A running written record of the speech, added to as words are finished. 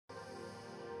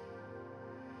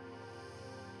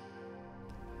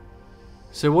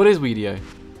So what is Wedio?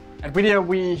 At Wedio,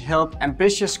 we help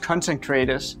ambitious content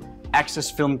creators access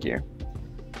film gear.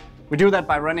 We do that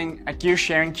by running a gear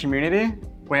sharing community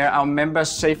where our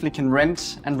members safely can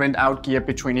rent and rent out gear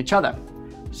between each other.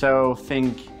 So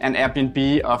think an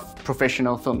Airbnb of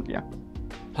professional film gear.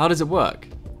 How does it work?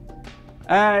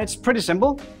 It's pretty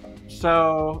simple.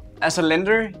 So as a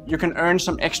lender, you can earn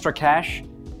some extra cash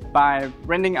by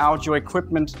renting out your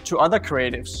equipment to other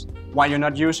creatives while you're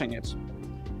not using it.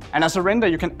 And as a renter,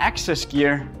 you can access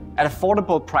gear at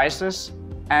affordable prices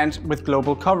and with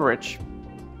global coverage.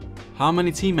 How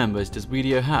many team members does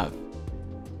Wedio have?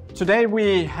 Today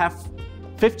we have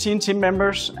 15 team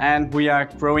members and we are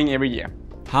growing every year.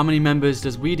 How many members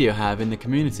does Wedio have in the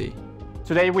community?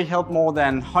 Today we help more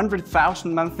than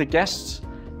 100,000 monthly guests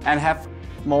and have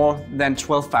more than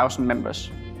 12,000 members.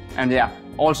 And yeah,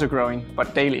 also growing,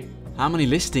 but daily. How many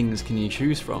listings can you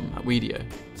choose from at Wedio?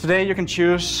 Today you can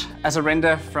choose as a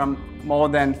renter from more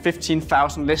than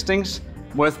 15,000 listings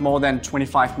worth more than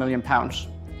 £25 million.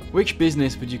 Which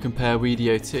business would you compare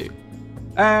Wedio to?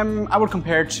 I would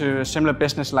compare it to a similar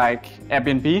business like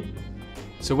Airbnb.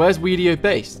 So where's Wedio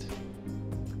based?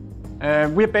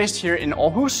 We're based here in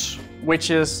Aarhus, which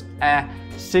is a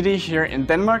city here in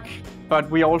Denmark,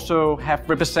 but we also have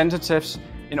representatives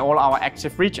in all our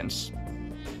active regions.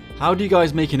 How do you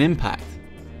guys make an impact?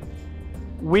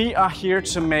 We are here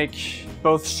to make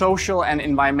both social and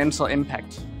environmental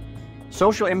impact.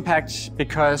 Social impact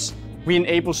because we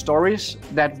enable stories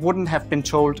that wouldn't have been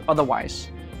told otherwise.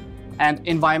 And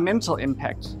environmental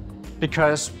impact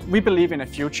because we believe in a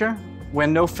future where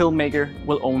no filmmaker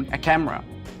will own a camera.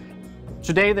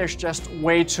 Today there's just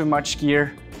way too much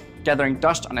gear gathering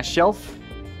dust on a shelf,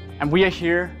 and we are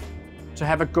here to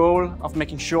have a goal of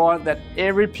making sure that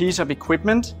every piece of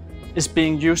equipment is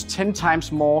being used 10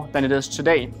 times more than it is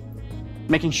today.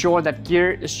 Making sure that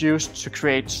gear is used to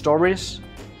create stories,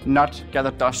 not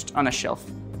gather dust on a shelf.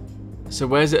 So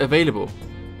where's it available?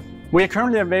 We are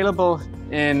currently available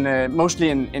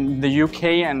mostly in the UK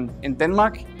and in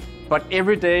Denmark, but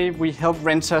every day we help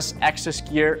renters access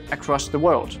gear across the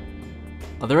world.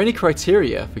 Are there any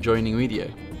criteria for joining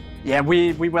Wedio? Yeah,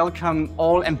 we welcome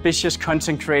all ambitious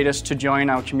content creators to join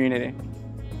our community.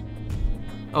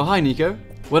 Oh, hi Nico.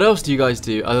 What else do you guys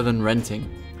do other than renting?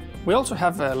 We also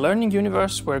have a learning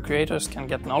universe where creators can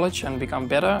get knowledge and become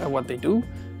better at what they do.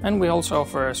 And we also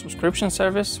offer a subscription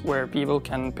service where people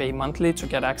can pay monthly to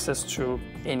get access to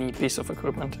any piece of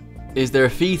equipment. Is there a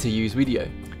fee to use Wedio?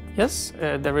 Yes,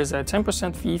 there is a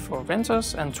 10% fee for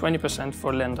renters and 20%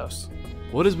 for lenders.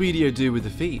 What does Wedio do with the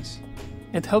fees?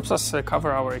 It helps us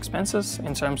cover our expenses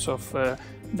in terms of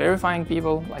verifying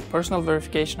people, like personal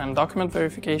verification and document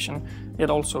verification. It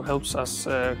also helps us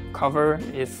cover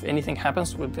if anything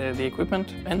happens with the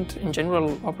equipment and in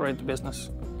general operate the business.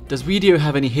 Does Wedio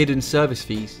have any hidden service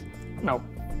fees? No.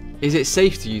 Is it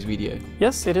safe to use Wedio?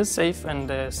 Yes, it is safe,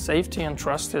 and safety and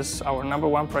trust is our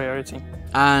 #1 priority.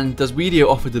 And does Wedio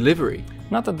offer delivery?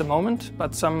 Not at the moment,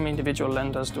 but some individual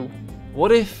lenders do.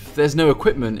 What if there's no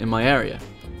equipment in my area?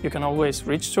 You can always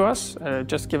reach to us,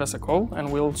 just give us a call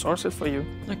and we'll source it for you.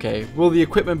 Okay, will the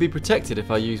equipment be protected if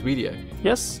I use Wedio?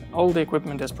 Yes, all the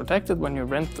equipment is protected when you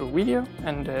rent through Wedio,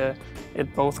 and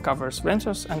it both covers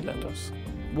renters and lenders.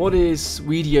 What is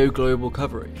Wedio Global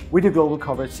Coverage? Wedio Global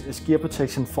Coverage is gear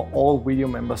protection for all Wedio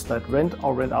members that rent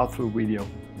or rent out through Wedio.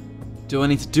 Do I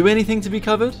need to do anything to be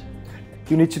covered?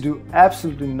 You need to do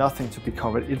absolutely nothing to be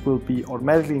covered. It will be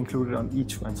automatically included on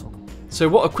each rental. So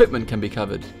what equipment can be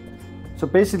covered? So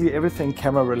basically everything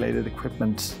camera related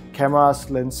equipment.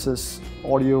 Cameras, lenses,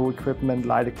 audio equipment,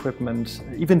 light equipment,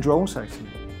 even drones actually.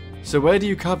 So where do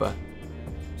you cover?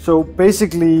 So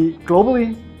basically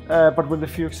globally, but with a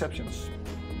few exceptions.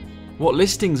 What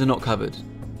listings are not covered?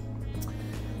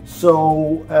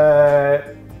 So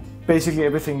basically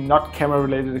everything not camera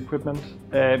related equipment,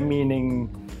 meaning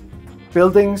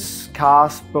buildings,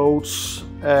 cars, boats,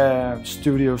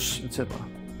 studios, etc.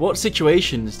 What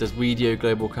situations does Wedio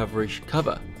Global Coverage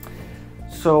cover?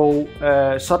 So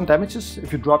sudden damages,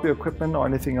 if you drop your equipment or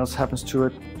anything else happens to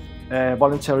it,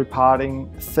 voluntary parting,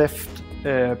 theft,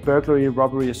 burglary,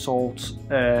 robbery, assault,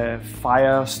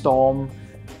 fire, storm.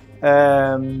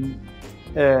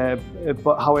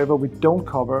 But however, we don't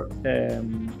cover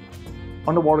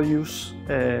underwater use,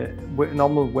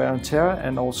 normal wear and tear,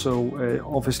 and also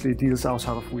obviously deals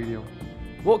outside of Wedio.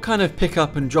 What kind of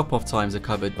pick-up and drop-off times are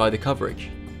covered by the coverage?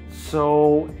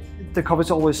 So the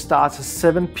coverage always starts at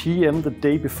 7 p.m. the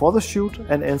day before the shoot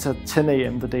and ends at 10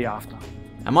 a.m. the day after.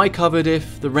 Am I covered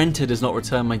if the renter does not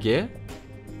return my gear?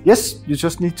 Yes, you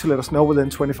just need to let us know within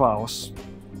 24 hours.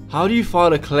 How do you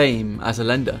file a claim as a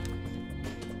lender?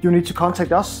 you need to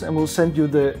contact us and we'll send you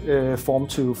the form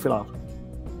to fill out.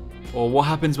 Or what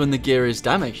happens when the gear is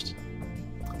damaged?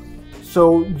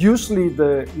 So usually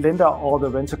the lender or the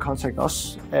renter contact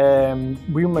us.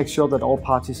 We will make sure that all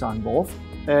parties are involved.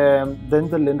 Then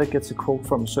the lender gets a quote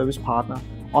from a service partner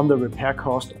on the repair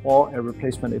cost or a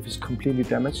replacement if it's completely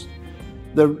damaged.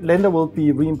 The lender will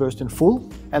be reimbursed in full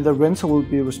and the renter will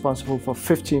be responsible for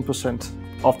 15%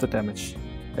 of the damage,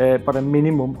 but a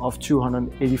minimum of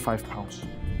 £285.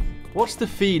 What's the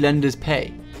fee lenders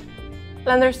pay?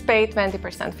 Lenders pay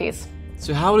 20% fees.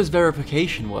 So how does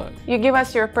verification work? You give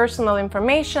us your personal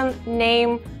information,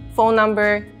 name, phone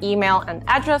number, email, and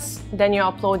address. Then you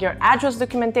upload your address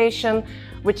documentation,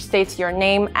 which states your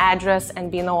name, address,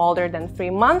 and be no older than 3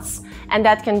 months. And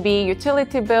that can be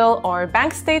utility bill or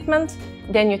bank statement.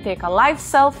 Then you take a live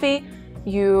selfie.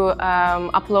 You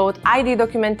upload ID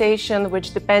documentation,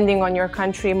 which depending on your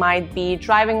country might be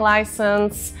driving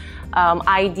license,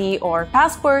 ID or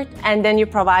passport. And then you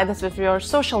provide us with your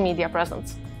social media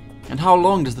presence. And how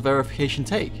long does the verification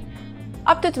take?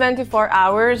 Up to 24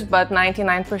 hours, but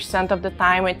 99% of the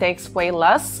time it takes way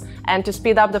less. And to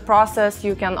speed up the process,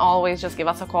 you can always just give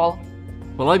us a call.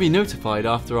 Will I be notified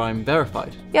after I'm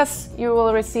verified? Yes, you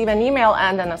will receive an email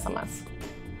and an SMS.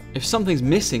 If something's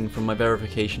missing from my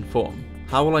verification form,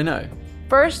 how will I know?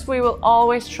 First, we will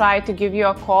always try to give you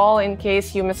a call in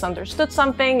case you misunderstood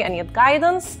something and need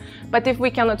guidance. But if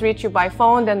we cannot reach you by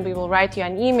phone, then we will write you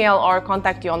an email or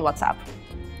contact you on WhatsApp.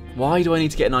 Why do I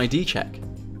need to get an ID check?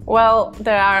 Well,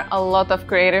 there are a lot of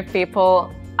creative people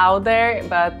out there,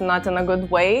 but not in a good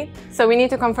way. So we need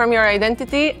to confirm your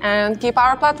identity and keep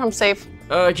our platform safe.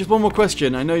 Just one more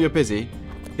question. I know you're busy.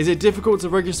 Is it difficult to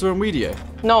register on Wedio?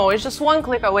 No, it's just one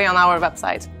click away on our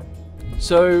website.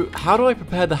 So, how do I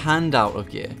prepare the handout of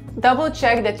gear? Double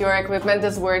check that your equipment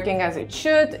is working as it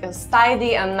should, is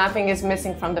tidy, and nothing is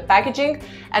missing from the packaging.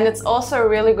 And it's also a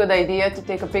really good idea to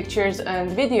take pictures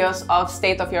and videos of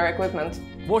state of your equipment.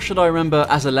 What should I remember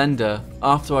as a lender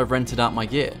after I've rented out my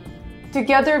gear?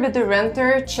 Together with the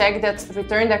renter, check that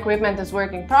returned equipment is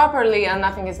working properly and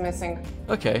nothing is missing.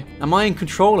 Okay, am I in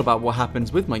control about what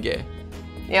happens with my gear?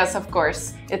 Yes, of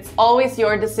course. It's always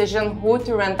your decision who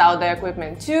to rent out the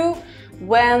equipment to,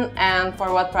 when, and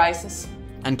for what prices.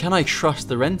 And can I trust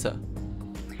the renter?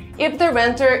 If the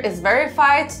renter is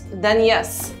verified, then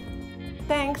yes.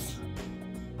 Thanks.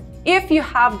 If you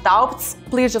have doubts,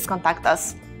 please just contact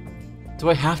us. Do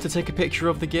I have to take a picture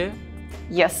of the gear?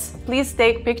 Yes, please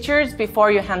take pictures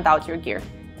before you hand out your gear.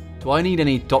 Do I need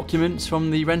any documents from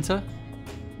the renter?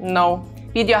 No.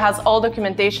 Wedio has all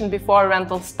documentation before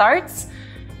rental starts.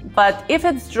 But if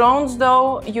it's drones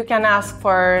though, you can ask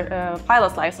for a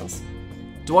pilot's license.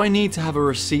 Do I need to have a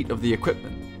receipt of the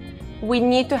equipment? We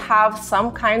need to have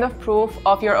some kind of proof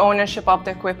of your ownership of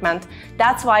the equipment.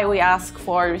 That's why we ask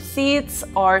for receipts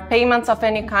or payments of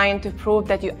any kind to prove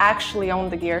that you actually own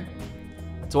the gear.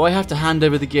 Do I have to hand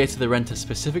over the gear to the renter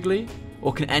specifically,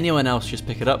 or can anyone else just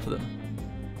pick it up for them?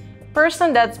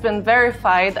 Person that's been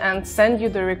verified and send you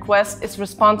the request is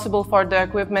responsible for the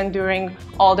equipment during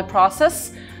all the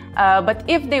process. But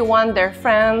if they want their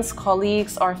friends,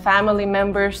 colleagues, or family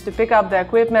members to pick up the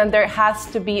equipment, there has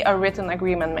to be a written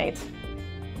agreement made.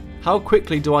 How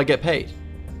quickly do I get paid?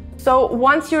 So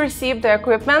once you receive the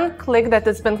equipment, click that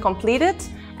it's been completed,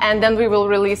 and then we will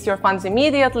release your funds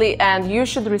immediately, and you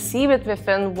should receive it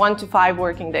within 1 to 5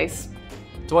 working days.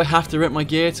 Do I have to rent my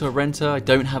gear to a renter I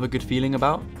don't have a good feeling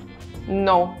about?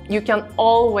 No, you can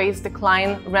always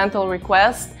decline rental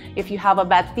requests if you have a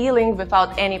bad feeling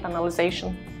without any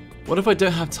penalization. What if I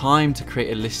don't have time to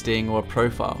create a listing or a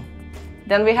profile?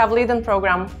 Then we have lead-in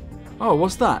program. Oh,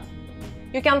 what's that?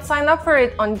 You can sign up for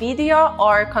it on Wedio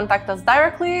or contact us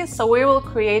directly, so we will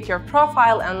create your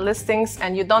profile and listings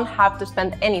and you don't have to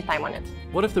spend any time on it.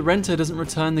 What if the renter doesn't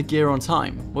return the gear on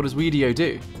time? What does Wedio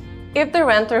do? If the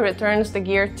renter returns the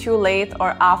gear too late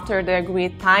or after the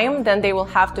agreed time, then they will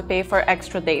have to pay for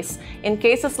extra days. In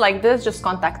cases like this, just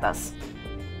contact us.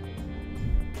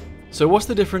 So what's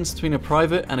the difference between a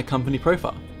private and a company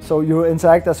profile? So you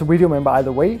interact as a Wedio member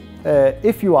either way.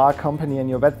 If you are a company and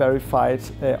you're VAT verified,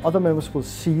 other members will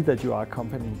see that you are a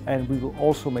company, and we will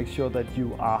also make sure that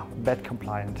you are VAT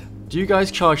compliant. Do you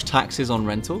guys charge taxes on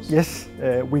rentals? Yes,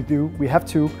 we do. We have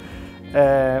to.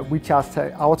 We charge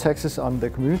our taxes on the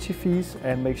community fees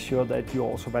and make sure that you're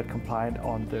also VAT compliant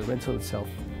on the rental itself.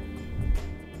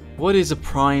 What is a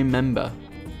Prime member?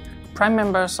 Prime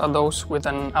members are those with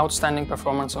an outstanding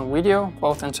performance on Wedio,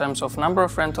 both in terms of number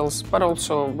of rentals, but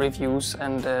also reviews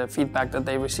and feedback that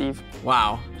they receive.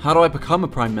 Wow, how do I become a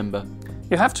Prime member?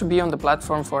 You have to be on the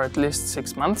platform for at least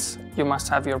 6 months. You must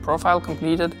have your profile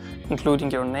completed.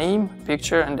 including your name,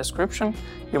 picture and description.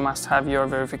 You must have your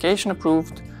verification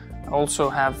approved, also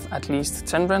have at least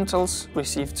 10 rentals,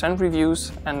 receive 10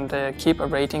 reviews and keep a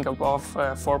rating above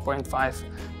 4.5.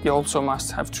 You also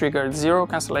must have triggered 0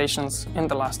 cancellations in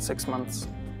the last 6 months.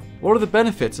 What are the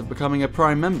benefits of becoming a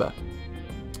Prime member?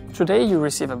 Today you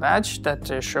receive a badge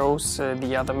that shows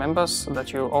the other members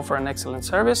that you offer an excellent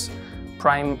service.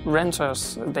 Prime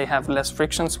renters, they have less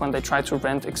frictions when they try to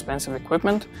rent expensive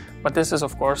equipment, but this is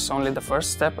of course only the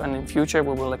first step, and in future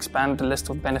we will expand the list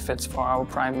of benefits for our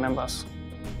Prime members.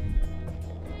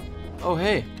 Oh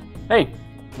hey, Hey,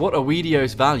 what are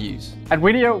Wedio's values? at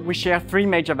Wedio we share 3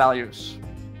 major values.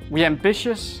 We are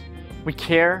ambitious, we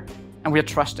care, and we are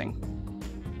trusting.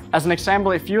 As an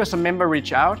example, if you as a member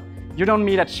reach out, you don't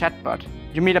meet a chatbot,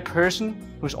 you meet a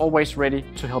person who's always ready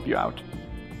to help you out.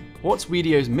 What's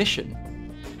Wedio's mission?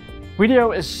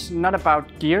 Wedio is not about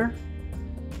gear.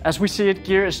 As we see it,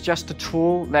 gear is just a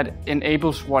tool that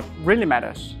enables what really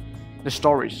matters, the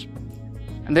stories.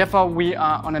 And therefore we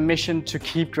are on a mission to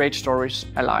keep great stories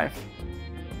alive.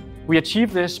 We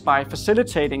achieve this by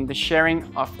facilitating the sharing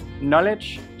of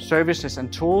knowledge, services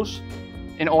and tools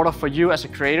in order for you as a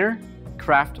creator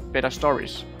craft better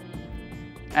stories.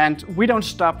 And we don't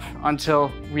stop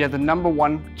until we are the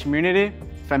 #1 community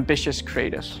for ambitious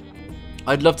creators.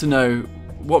 I'd love to know,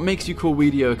 what makes you call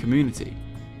Wedio a community?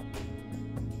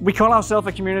 We call ourselves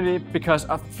a community because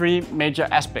of 3 major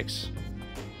aspects.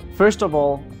 First of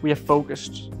all, we are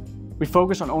focused. We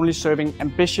focus on only serving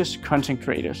ambitious content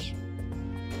creators.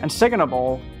 And second of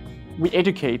all, we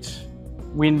educate.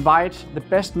 We invite the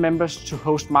best members to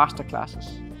host masterclasses.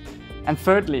 And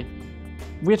thirdly,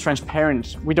 we are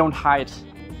transparent. We don't hide.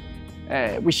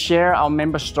 We share our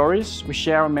members' stories. We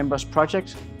share our members'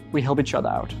 projects. We help each other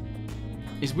out.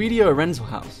 Is Wedio a rental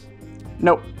house?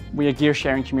 No, we are a gear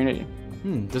sharing community.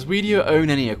 Does Wedio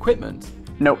own any equipment?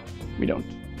 No, we don't.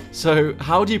 So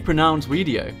how do you pronounce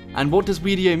Wedio? And what does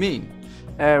Wedio mean?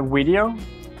 Wedio,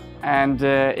 and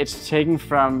it's taken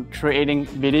from creating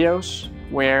videos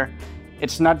where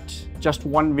it's not just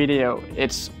one video,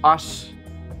 it's us,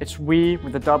 it's we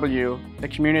with the W, the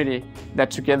community that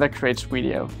together creates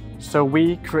Wedio. So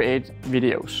we create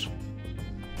videos.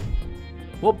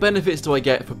 What benefits do I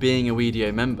get for being a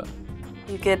Wedio member?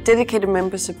 You get dedicated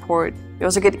member support. You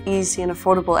also get easy and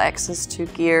affordable access to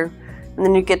gear. And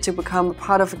then you get to become a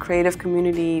part of a creative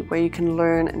community where you can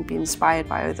learn and be inspired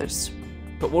by others.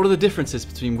 But what are the differences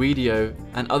between Wedio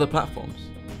and other platforms?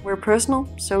 We're personal,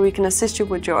 so we can assist you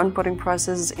with your onboarding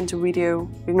process into Wedio.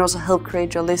 We can also help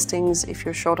create your listings if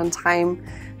you're short on time.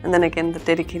 And then again, the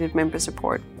dedicated member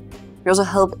support. We also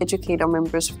help educate our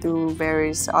members through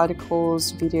various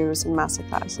articles, videos and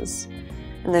masterclasses.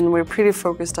 And then we're pretty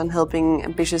focused on helping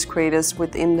ambitious creators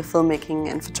within the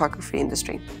filmmaking and photography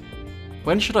industry.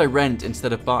 When should I rent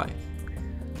instead of buy?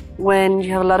 When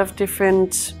you have a lot of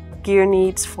different gear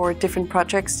needs for different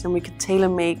projects, then we could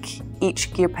tailor-make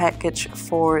each gear package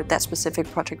for that specific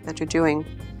project that you're doing.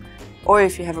 Or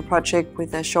if you have a project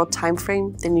with a short time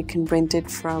frame, then you can rent it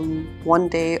from 1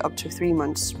 day up to 3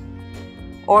 months.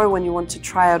 Or when you want to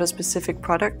try out a specific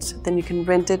product, then you can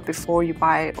rent it before you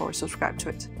buy or subscribe to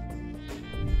it.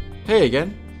 Hey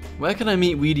again, where can I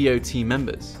meet Wedio team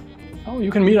members? Oh,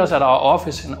 you can meet us at our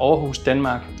office in Aarhus,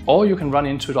 Denmark, or you can run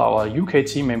into our UK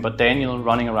team member Daniel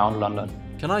running around London.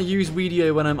 Can I use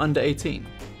Wedio when I'm under 18?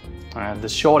 The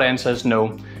short answer is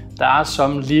no. There are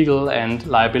some legal and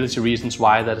liability reasons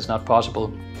why that is not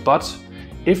possible. But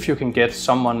if you can get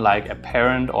someone like a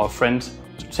parent or a friend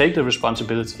to take the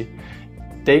responsibility,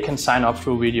 they can sign up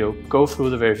through Wedio, go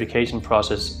through the verification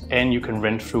process, and you can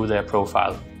rent through their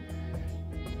profile.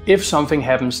 If something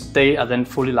happens, they are then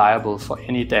fully liable for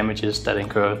any damages that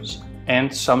occurs.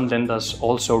 And some lenders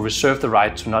also reserve the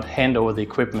right to not hand over the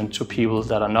equipment to people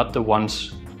that are not the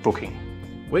ones booking.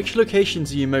 Which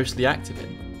locations are you mostly active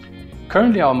in?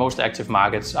 Currently our most active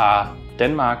markets are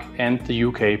Denmark and the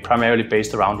UK, primarily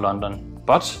based around London.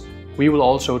 But we will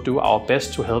also do our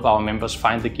best to help our members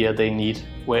find the gear they need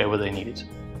wherever they need it.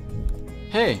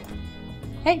 Hey!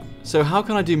 Hey! So how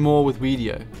can I do more with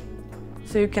Wedio?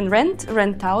 So you can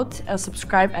rent out,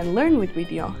 subscribe and learn with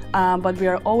Wedio, but we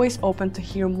are always open to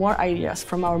hear more ideas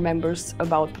from our members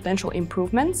about potential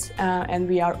improvements, and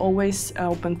we are always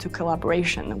open to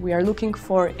collaboration. We are looking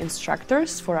for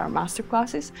instructors for our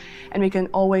masterclasses, and we can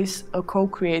always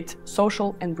co-create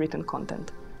social and written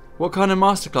content. What kind of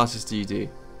masterclasses do you do?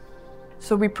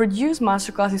 So we produce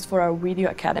masterclasses for our Wedio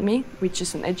Academy, which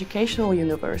is an educational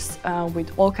universe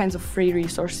with all kinds of free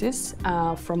resources,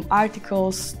 from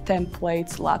articles,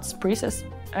 templates, LUTs, presets,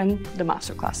 and the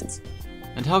masterclasses.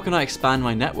 And how can I expand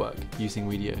my network using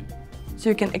Wedio? So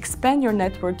you can expand your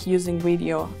network using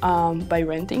Wedio by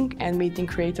renting and meeting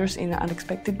creators in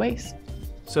unexpected ways.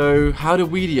 So how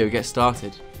did Wedio get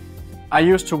started? I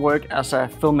used to work as a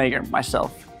filmmaker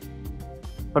myself.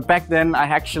 But back then I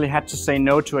actually had to say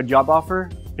no to a job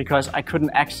offer because I couldn't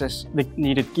access the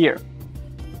needed gear.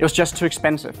 It was just too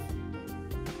expensive.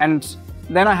 And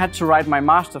then I had to write my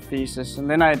master thesis, and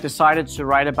then I decided to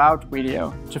write about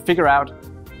Wedio to figure out,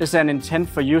 is there an intent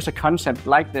for user concept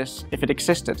like this if it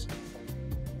existed?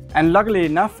 And luckily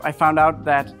enough, I found out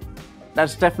that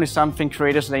that's definitely something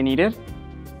creators they needed.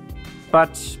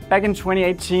 But back in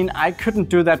 2018, I couldn't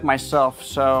do that myself,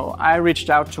 so I reached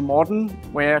out to Morten,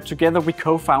 where together we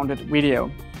co-founded Wedio.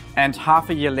 And half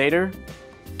a year later,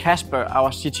 Kasper, our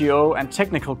CTO and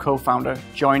technical co-founder,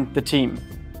 joined the team.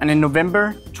 And in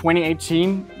November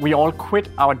 2018, we all quit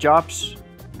our jobs,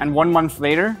 and 1 month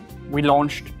later, we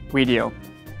launched Wedio.